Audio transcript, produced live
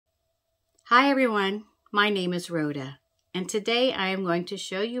Hi everyone, my name is Rhoda, and today I am going to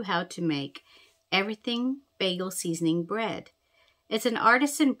show you how to make everything bagel seasoning bread. It's an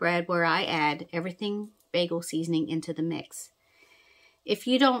artisan bread where I add everything bagel seasoning into the mix. If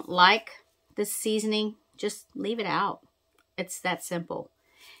you don't like this seasoning, just leave it out. It's that simple.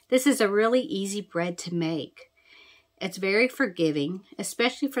 This is a really easy bread to make. It's very forgiving,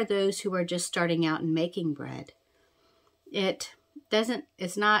 especially for those who are just starting out in making bread. It's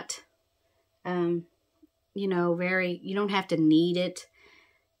not you don't have to knead it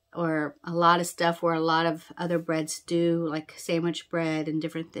or a lot of stuff where a lot of other breads do, like sandwich bread and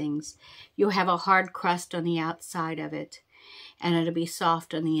different things. You'll have a hard crust on the outside of it and it'll be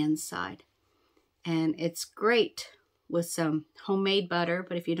soft on the inside. And it's great with some homemade butter,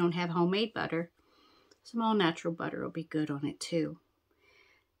 but if you don't have homemade butter, some all-natural butter will be good on it too.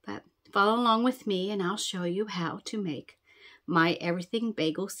 But follow along with me and I'll show you how to make my everything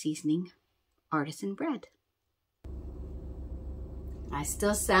bagel seasoning artisan bread. I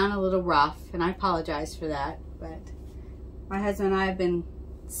still sound a little rough and I apologize for that, but my husband and I have been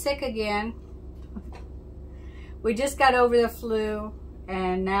sick again. We just got over the flu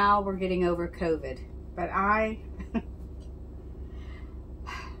and now we're getting over COVID, but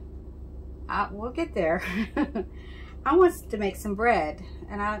we'll get there. I want to make some bread,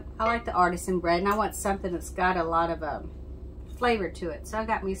 and I like the artisan bread, and I want something that's got a lot of flavor to it. So I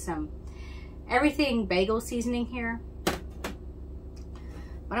got me some everything bagel seasoning here.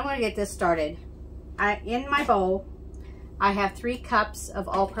 But I'm going to get this started. In my bowl, I have 3 cups of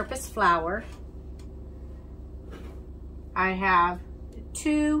all-purpose flour. I have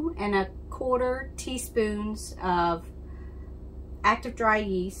 2 1/4 teaspoons of active dry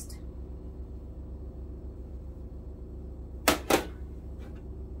yeast.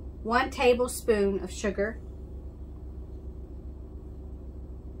 1 tablespoon of sugar.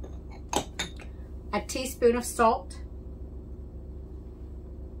 A teaspoon of salt.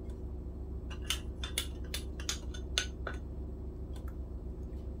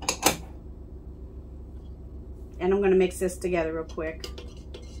 And I'm going to mix this together real quick.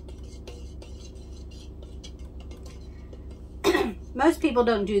 Most people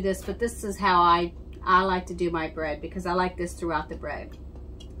don't do this, but this is how I like to do my bread, because I like this throughout the bread.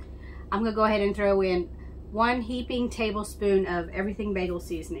 I'm going to go ahead and throw in 1 heaping tablespoon of everything bagel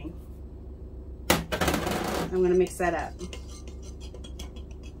seasoning. I'm going to mix that up.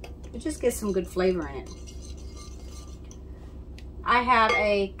 It just gets some good flavor in it. I have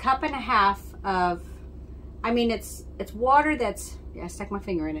a 1.5 cups of, it's water that's, I stuck my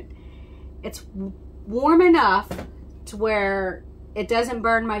finger in it. It's warm enough to where it doesn't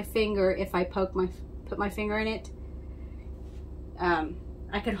burn my finger if I put my finger in it.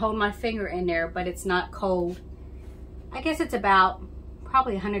 I can hold my finger in there, but it's not cold. I guess it's about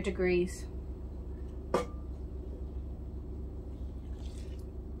probably 100 degrees.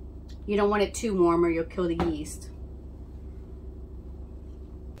 You don't want it too warm or you'll kill the yeast.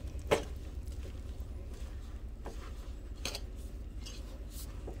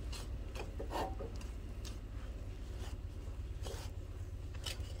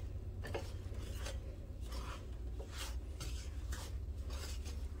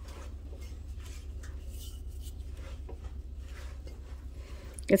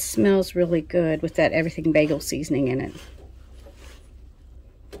 It smells really good with that everything bagel seasoning in it.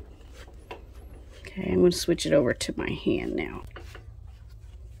 Okay, I'm going to switch it over to my hand now.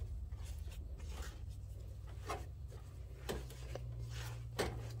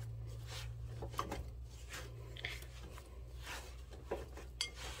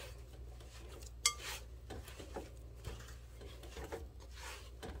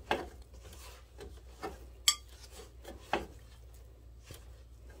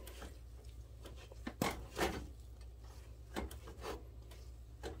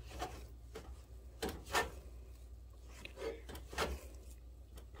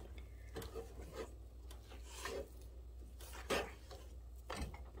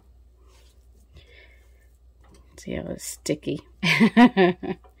 See how it's sticky.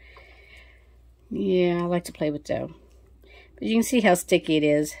 Yeah, I like to play with dough. But you can see how sticky it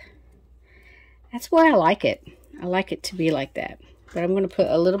is. That's why I like it. I like it to be like that. But I'm going to put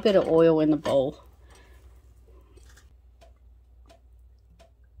a little bit of oil in the bowl.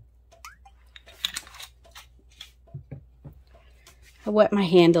 I wet my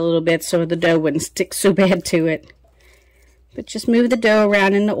hand a little bit so the dough wouldn't stick so bad to it. But just move the dough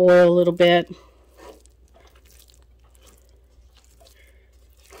around in the oil a little bit.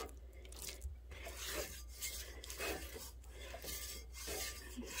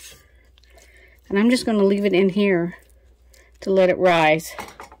 And I'm just going to leave it in here to let it rise.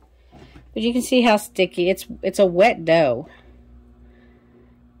 But you can see how sticky. It's a wet dough.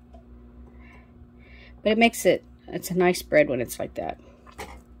 But it makes it's a nice bread when it's like that.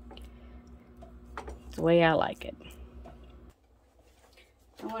 It's the way I like it.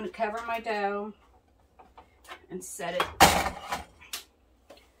 I want to cover my dough and set it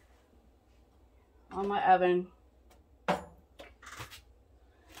on my oven.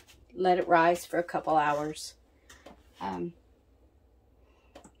 Let it rise for a couple hours.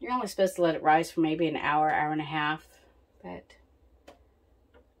 You're only supposed to let it rise for maybe an hour, hour and a half, but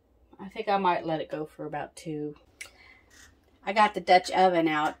I think I might let it go for about 2. I got the Dutch oven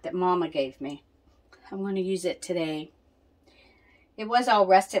out that Mama gave me. I'm going to use it today. It was all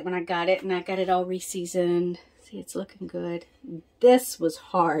rusted when I got it, and I got it all re-seasoned. See, it's looking good. This was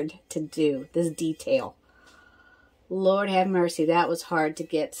hard to do, this detail. Lord have mercy, that was hard to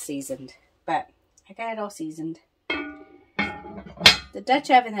get seasoned, but I got it all seasoned. The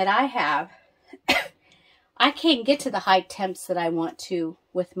Dutch oven that I have, I can't get to the high temps that I want to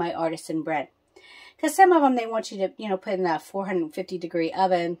with my Artison bread. Because some of them, they want you to, you know, put in a 450 degree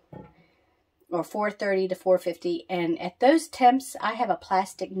oven or 430 to 450. And at those temps, I have a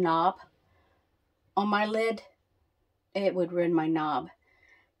plastic knob on my lid. It would ruin my knob.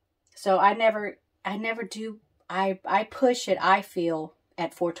 So I never do, I push it, I feel,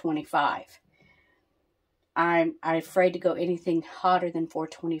 at 425. I'm afraid to go anything hotter than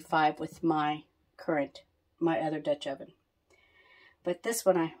 425 with my other Dutch oven. But this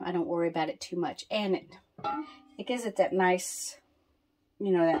one, I don't worry about it too much. And it gives it that nice,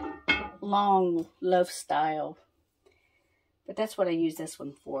 you know, that long loaf style. But that's what I use this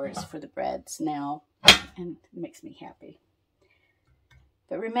one for, is for the breads now. And it makes me happy.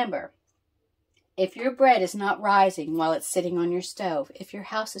 But remember, if your bread is not rising while it's sitting on your stove, if your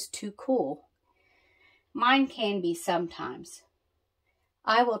house is too cool, mine can be sometimes,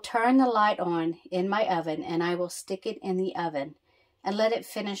 I will turn the light on in my oven and I will stick it in the oven and let it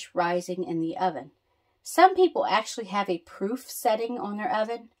finish rising in the oven. Some people actually have a proof setting on their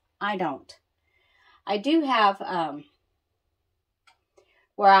oven. I don't. I do have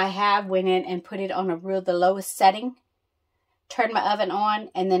where I have went in and put it on the lowest setting, turned my oven on,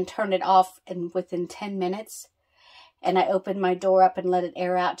 and then turned it off within 10 minutes. And I opened my door up and let it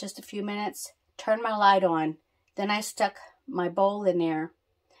air out just a few minutes. Turned my light on. Then I stuck my bowl in there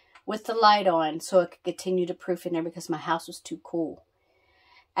with the light on so it could continue to proof in there because my house was too cool.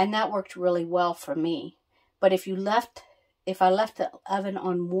 And that worked really well for me. But if I left the oven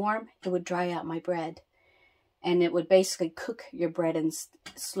on warm, it would dry out my bread. And it would basically cook your bread in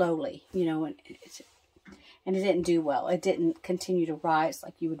slowly, you know, and it didn't do well. It didn't continue to rise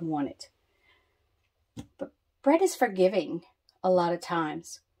like you would want it. But bread is forgiving a lot of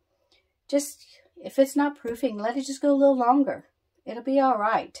times. Just, if it's not proofing, let it just go a little longer. It'll be all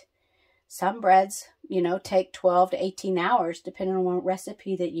right. Some breads, you know, take 12 to 18 hours depending on what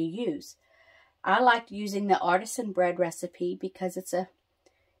recipe that you use. I like using the Artison bread recipe because it's a,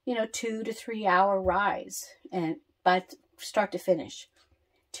 you know, 2 to 3 hour rise, and by start to finish.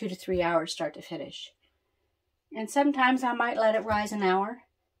 2 to 3 hours start to finish. And sometimes I might let it rise an hour.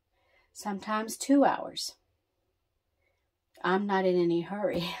 Sometimes 2 hours. I'm not in any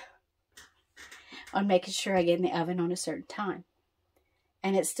hurry on making sure I get in the oven on a certain time.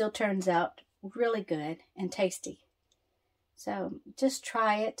 And it still turns out really good and tasty. So just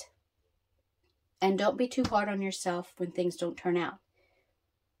try it. And don't be too hard on yourself when things don't turn out.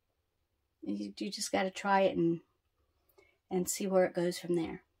 You just got to try it and see where it goes from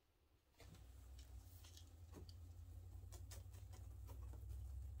there.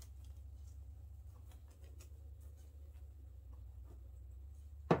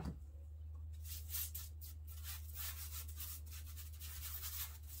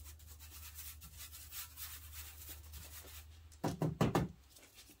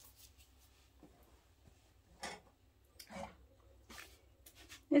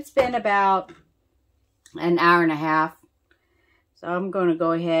 It's been about an hour and a half. So I'm going to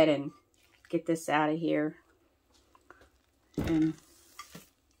go ahead and get this out of here. And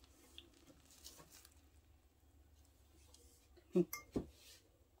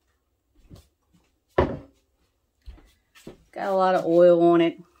got a lot of oil on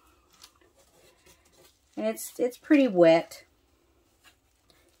it. And it's pretty wet.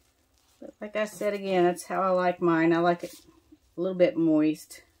 But like I said again, that's how I like mine. I like it a little bit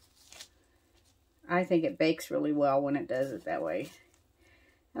moist. I think it bakes really well when it does it that way.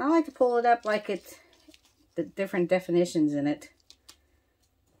 And I like to pull it up like it's the different definitions in it.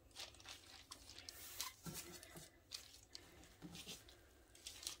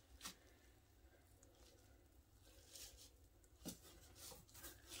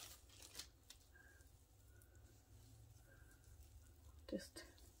 Just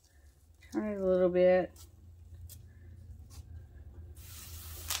turn it a little bit.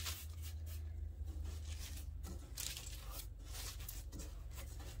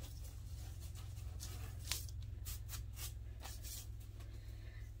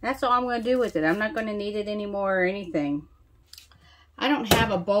 That's all I'm going to do with it. I'm not going to knead it anymore or anything. I don't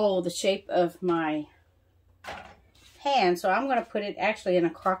have a bowl the shape of my pan, so I'm going to put it actually in a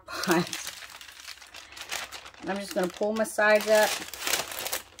crock pot. I'm just going to pull my sides up.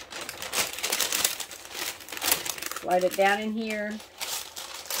 Slide it down in here.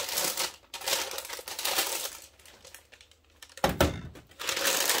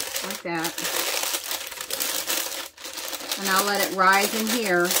 Like that. And I'll let it rise in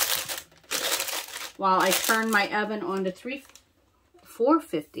here while I turn my oven on to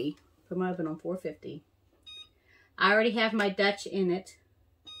 450. Put my oven on 450. I already have my Dutch in it.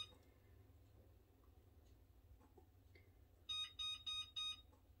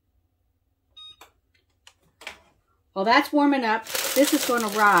 Well, that's warming up. This is going to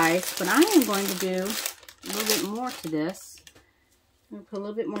rise, but I am going to do a little bit more to this. I'm going to put a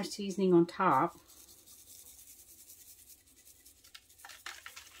little bit more seasoning on top.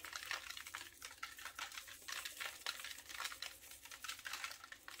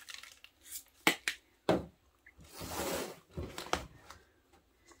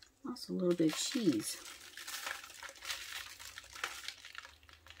 Also a little bit of cheese.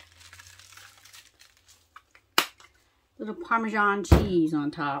 Little Parmesan cheese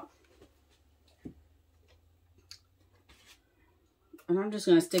on top. And I'm just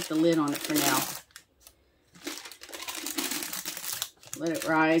going to stick the lid on it for now. Let it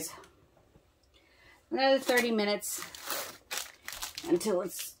rise. Another 30 minutes until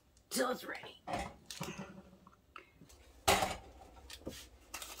it's ready.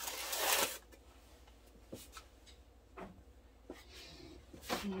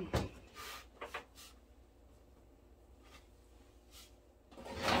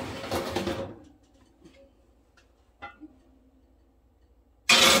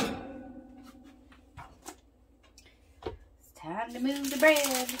 Time to move the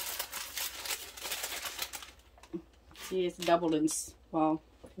bread. See, it's doubled in, well,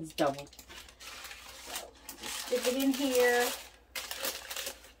 it's doubled. So, stick it in here.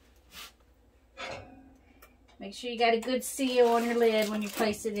 Make sure you got a good seal on your lid when you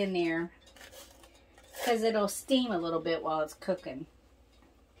place it in there, because it'll steam a little bit while it's cooking.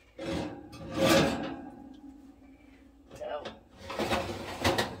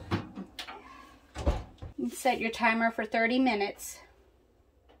 Set your timer for 30 minutes.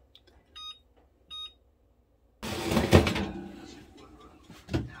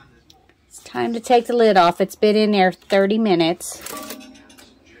 It's time to take the lid off. It's been in there 30 minutes.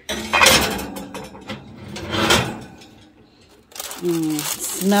 It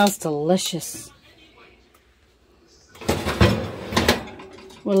smells delicious.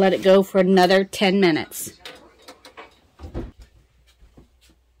 We'll let it go for another 10 minutes.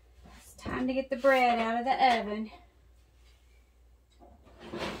 Time to get the bread out of the oven.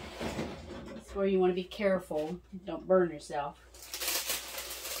 That's where you want to be careful. Don't burn yourself.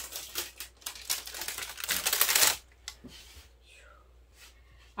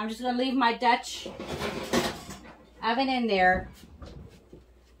 I'm just going to leave my Dutch oven in there.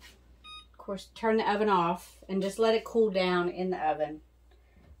 Of course, turn the oven off and just let it cool down in the oven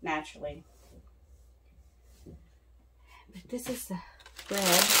naturally. But this is the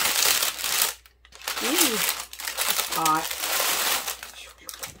bread. Ooh, it's hot.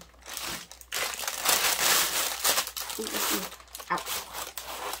 Ooh, ouch.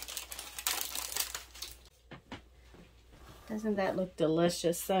 Doesn't that look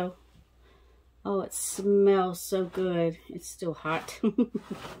delicious though? Oh, it smells so good. It's still hot.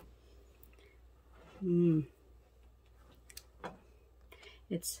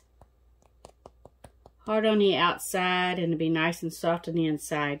 It's hard on the outside and to be nice and soft on the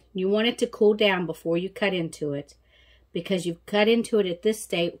inside. You want it to cool down before you cut into it, because you've cut into it at this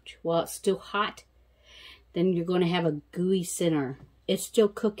stage while it's still hot, then you're going to have a gooey center. It's still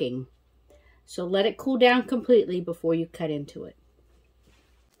cooking. So let it cool down completely before you cut into it.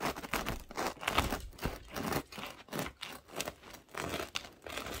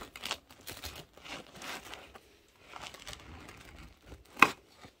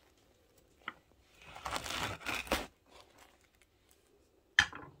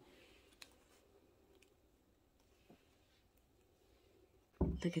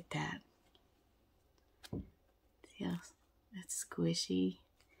 Look at that. See how it's squishy,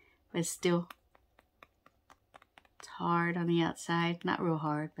 but it's still, it's hard on the outside. Not real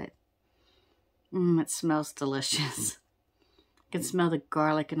hard, but it smells delicious. I can smell the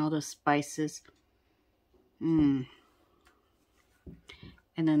garlic and all those spices. And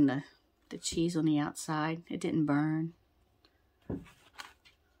then the cheese on the outside. It didn't burn.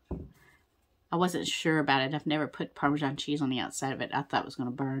 I wasn't sure about it. I've never put Parmesan cheese on the outside of it. I thought it was going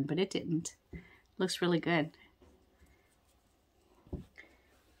to burn, but it didn't. Looks really good.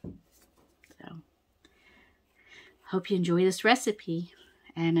 So, hope you enjoy this recipe.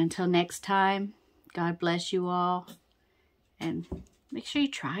 And until next time, God bless you all. And make sure you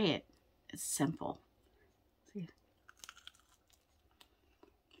try it. It's simple.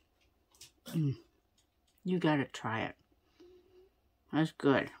 You gotta try it. That's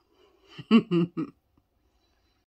good.